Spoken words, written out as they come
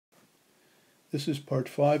This is part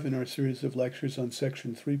 5 in our series of lectures on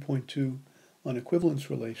section 3.2 on equivalence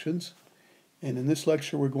relations. And in this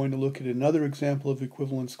lecture we're going to look at another example of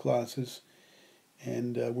equivalence classes,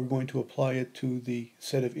 and we're going to apply it to the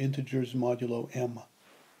set of integers modulo m.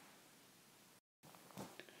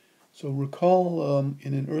 So recall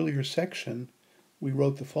in an earlier section we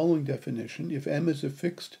wrote the following definition. If m is a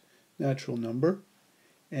fixed natural number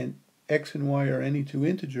and x and y are any two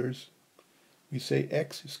integers, we say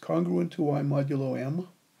x is congruent to y modulo m,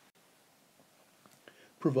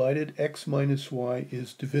 provided x minus y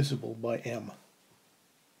is divisible by m.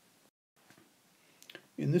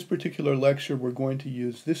 In this particular lecture, we're going to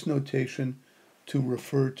use this notation to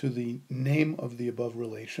refer to the name of the above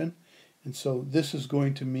relation. And so this is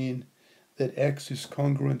going to mean that x is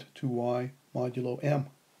congruent to y modulo m.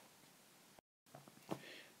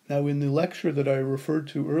 Now, in the lecture that I referred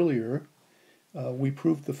to earlier, we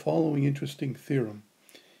proved the following interesting theorem.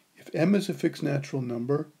 If m is a fixed natural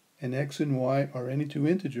number and x and y are any two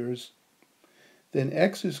integers, then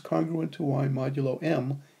x is congruent to y modulo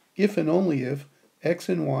m if and only if x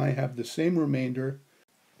and y have the same remainder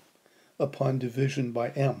upon division by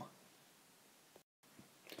m.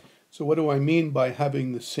 So what do I mean by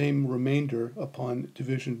having the same remainder upon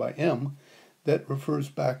division by m? That refers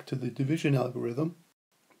back to the division algorithm.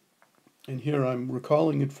 And here I'm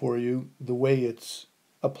recalling it for you the way it's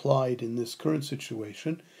applied in this current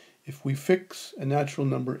situation. If we fix a natural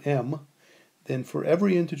number m, then for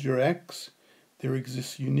every integer x, there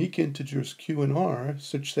exists unique integers q and r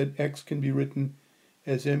such that x can be written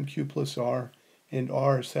as mq plus r, and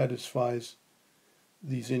r satisfies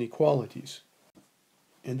these inequalities.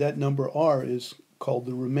 And that number r is called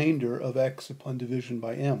the remainder of x upon division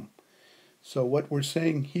by m. So what we're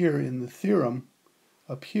saying here in the theorem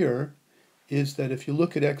up here is that if you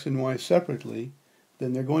look at x and y separately,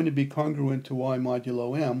 then they're going to be congruent to y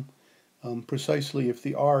modulo m, precisely if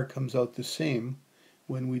the r comes out the same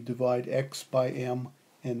when we divide x by m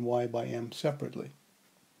and y by m separately.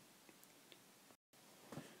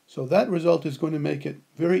 So that result is going to make it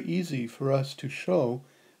very easy for us to show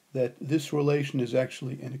that this relation is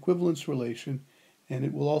actually an equivalence relation, and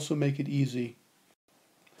it will also make it easy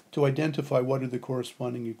to identify what are the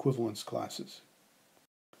corresponding equivalence classes.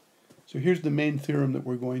 So here's the main theorem that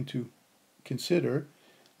we're going to consider.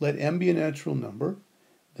 Let m be a natural number,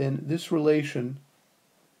 then this relation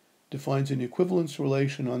defines an equivalence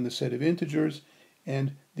relation on the set of integers,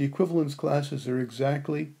 and the equivalence classes are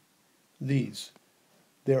exactly these.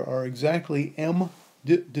 There are exactly m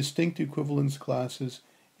distinct equivalence classes,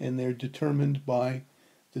 and they're determined by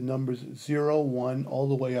the numbers 0, 1, all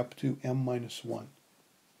the way up to m minus 1.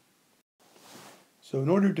 So in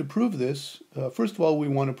order to prove this, first of all, we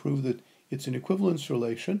want to prove that it's an equivalence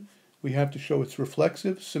relation. We have to show it's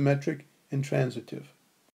reflexive, symmetric, and transitive.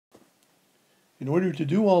 In order to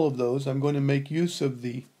do all of those, I'm going to make use of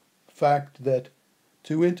the fact that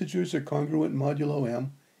two integers are congruent modulo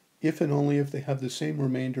m if and only if they have the same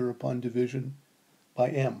remainder upon division by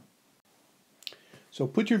m. So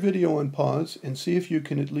put your video on pause and see if you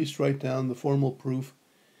can at least write down the formal proof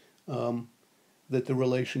that the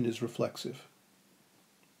relation is reflexive.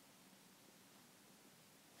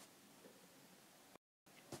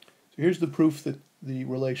 So here's the proof that the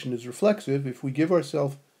relation is reflexive. If we give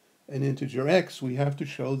ourselves an integer x, we have to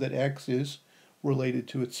show that x is related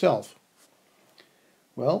to itself.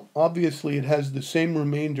 Well, obviously it has the same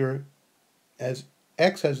remainder as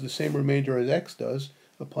x has the same remainder as x does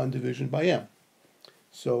upon division by m.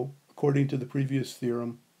 So according to the previous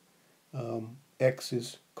theorem, x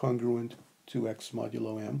is congruent to x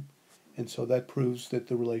modulo m, and so that proves that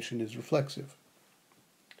the relation is reflexive.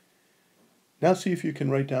 Now see if you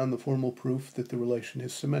can write down the formal proof that the relation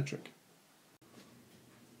is symmetric.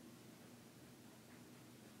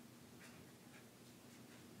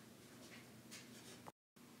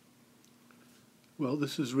 Well,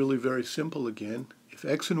 this is really very simple again. If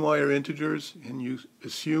x and y are integers and you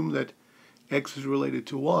assume that x is related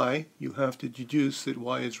to y, you have to deduce that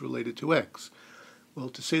y is related to x. Well,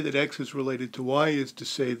 to say that x is related to y is to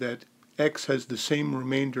say that x has the same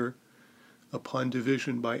remainder upon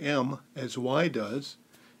division by m as y does,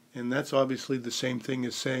 and that's obviously the same thing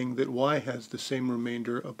as saying that y has the same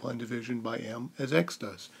remainder upon division by m as x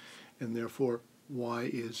does, and therefore y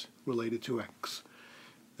is related to x.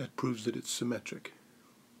 That proves that it's symmetric.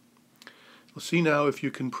 We'll see now if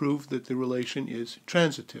you can prove that the relation is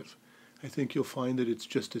transitive. I think you'll find that it's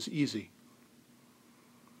just as easy.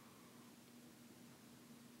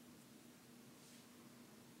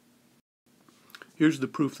 Here's the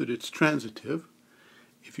proof that it's transitive.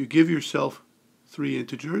 If you give yourself three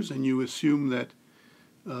integers and you assume that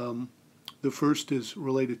the first is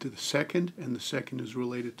related to the second and the second is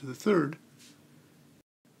related to the third,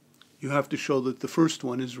 you have to show that the first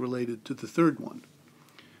one is related to the third one.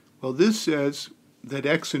 Well, this says that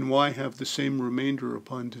x and y have the same remainder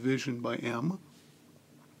upon division by m.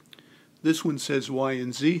 This one says y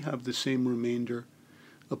and z have the same remainder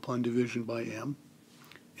upon division by m.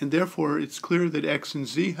 And therefore, it's clear that x and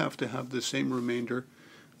z have to have the same remainder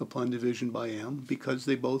upon division by m because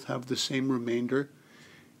they both have the same remainder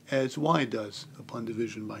as y does upon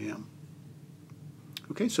division by m.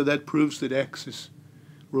 Okay, so that proves that x is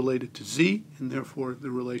related to z, and therefore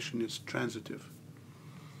the relation is transitive.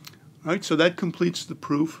 All right, so that completes the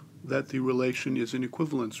proof that the relation is an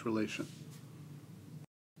equivalence relation.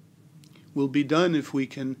 We'll be done if we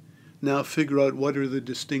can now figure out what are the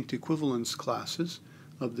distinct equivalence classes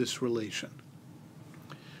of this relation.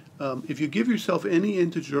 If you give yourself any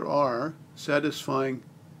integer r satisfying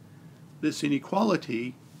this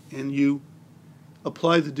inequality and you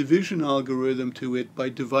apply the division algorithm to it by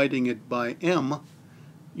dividing it by m,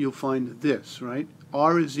 you'll find this, right?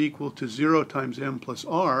 R is equal to 0 times m plus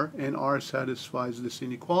r, and r satisfies this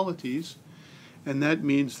inequalities, and that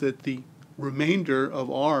means that the remainder of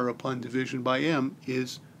r upon division by m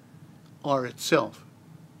is r itself.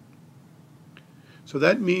 So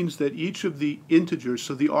that means that each of the integers,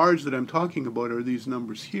 so the r's that I'm talking about are these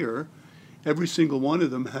numbers here, every single one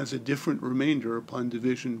of them has a different remainder upon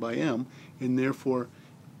division by m, and therefore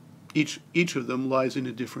each of them lies in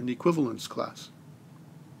a different equivalence class.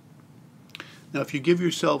 Now if you give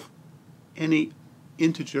yourself any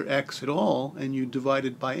integer x at all and you divide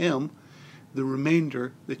it by m, the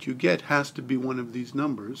remainder that you get has to be one of these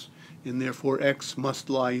numbers, and therefore x must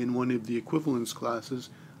lie in one of the equivalence classes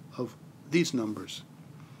of these numbers.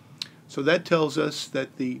 So that tells us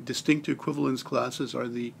that the distinct equivalence classes are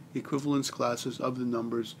the equivalence classes of the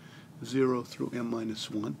numbers 0 through m minus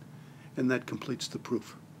 1, and that completes the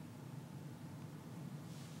proof.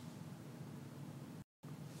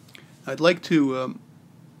 I'd like to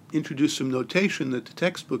introduce some notation that the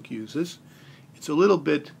textbook uses. It's a little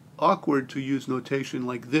bit awkward to use notation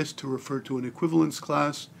like this to refer to an equivalence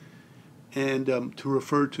class and to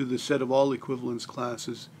refer to the set of all equivalence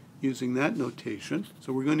classes using that notation.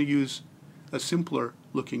 So we're going to use a simpler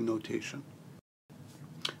looking notation.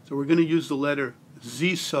 So we're going to use the letter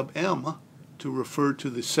z sub m to refer to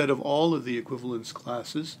the set of all of the equivalence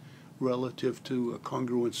classes relative to a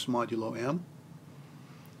congruence modulo m.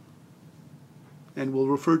 And we'll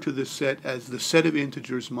refer to this set as the set of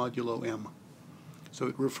integers modulo m. So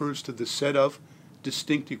it refers to the set of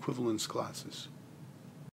distinct equivalence classes.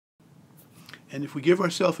 And if we give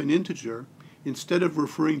ourselves an integer, instead of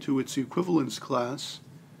referring to its equivalence class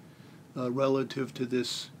relative to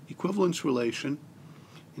this equivalence relation,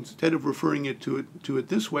 instead of referring to it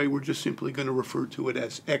this way, we're just simply going to refer to it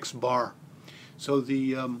as x bar. So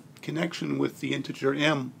the connection with the integer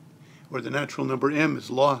m, or the natural number m, is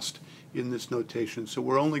lost in this notation. So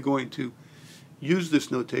we're only going to use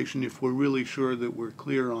this notation if we're really sure that we're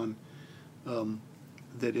clear on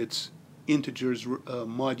that it's integers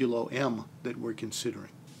modulo m that we're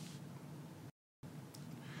considering.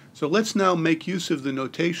 So let's now make use of the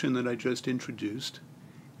notation that I just introduced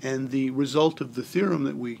and the result of the theorem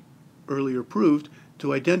that we earlier proved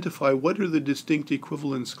to identify what are the distinct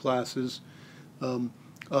equivalence classes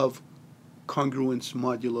of congruence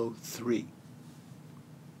modulo 3.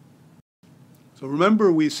 So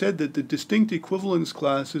remember, we said that the distinct equivalence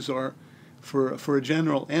classes are, for a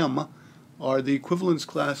general m, are the equivalence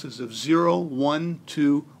classes of 0, 1,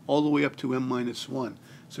 2, all the way up to m minus 1.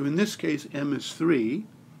 So in this case, m is 3,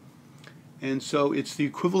 and so it's the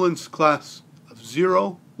equivalence class of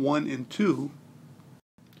 0, 1, and 2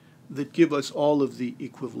 that give us all of the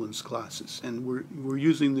equivalence classes. And we're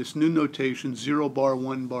using this new notation, 0 bar,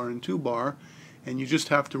 1 bar, and 2 bar, and you just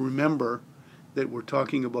have to remember that we're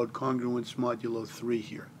talking about congruence modulo 3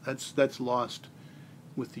 here. That's lost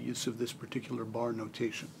with the use of this particular bar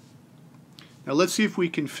notation. Now let's see if we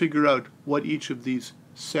can figure out what each of these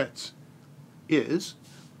sets is.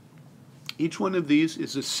 Each one of these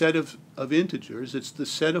is a set of integers. It's the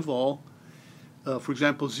set of all, for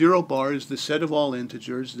example, 0 bar is the set of all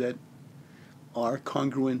integers that are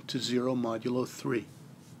congruent to 0 modulo 3.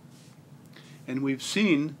 And we've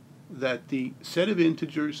seen that the set of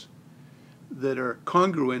integers that are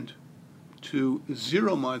congruent to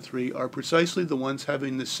 0 mod 3 are precisely the ones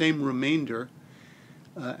having the same remainder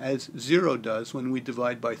as 0 does when we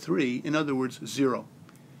divide by 3, in other words, 0.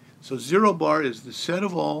 So 0 bar is the set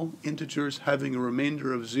of all integers having a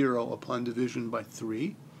remainder of 0 upon division by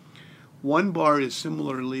 3. 1 bar is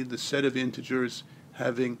similarly the set of integers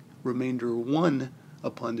having remainder 1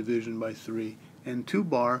 upon division by 3. And 2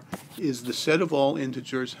 bar is the set of all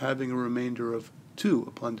integers having a remainder of 2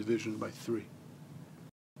 upon division by 3.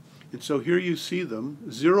 And so here you see them.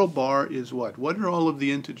 0 bar is what? What are all of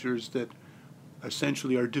the integers that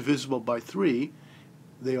essentially are divisible by 3?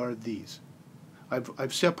 They are these.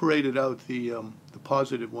 I've separated out the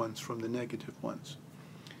positive ones from the negative ones.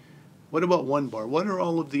 What about 1 bar? What are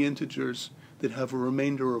all of the integers that have a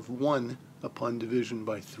remainder of 1 upon division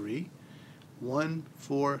by 3? 1,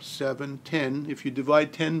 4, 7, 10. If you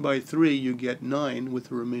divide 10 by 3, you get 9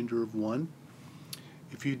 with a remainder of 1.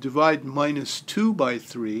 If you divide minus 2 by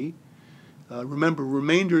 3, remember,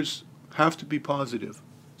 remainders have to be positive.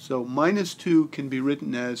 So minus 2 can be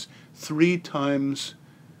written as 3 times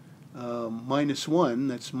minus 1,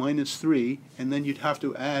 that's minus 3, and then you'd have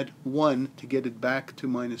to add 1 to get it back to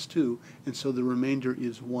minus 2, and so the remainder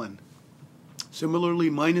is 1. Similarly,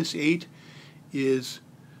 minus 8 is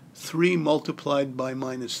 3 multiplied by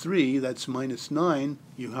minus 3, that's minus 9.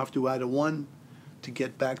 You have to add a 1 to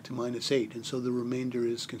get back to minus 8, and so the remainder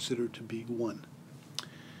is considered to be 1.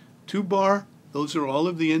 2 bar, those are all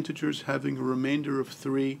of the integers having a remainder of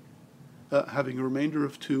 3, having a remainder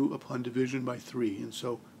of 2 upon division by 3. And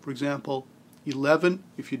so, for example, 11,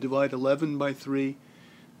 if you divide 11 by 3,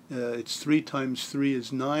 it's 3 times 3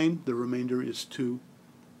 is 9, the remainder is 2,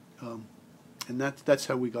 and that's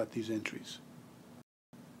how we got these entries.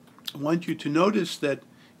 I want you to notice that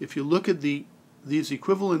if you look at these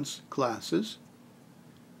equivalence classes,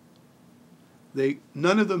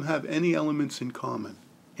 none of them have any elements in common.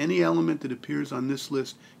 Any element that appears on this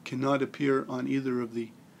list cannot appear on either of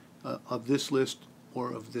this list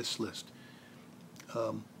or of this list.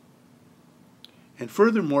 And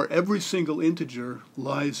furthermore, every single integer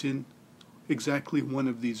lies in exactly one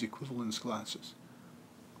of these equivalence classes.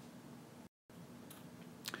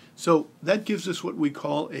 So that gives us what we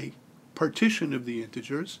call a partition of the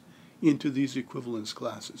integers into these equivalence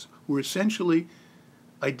classes. We're essentially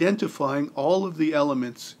identifying all of the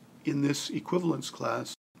elements in this equivalence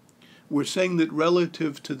class. We're saying that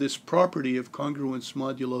relative to this property of congruence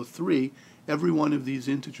modulo 3, every one of these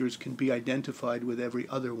integers can be identified with every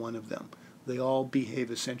other one of them. They all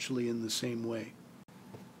behave essentially in the same way.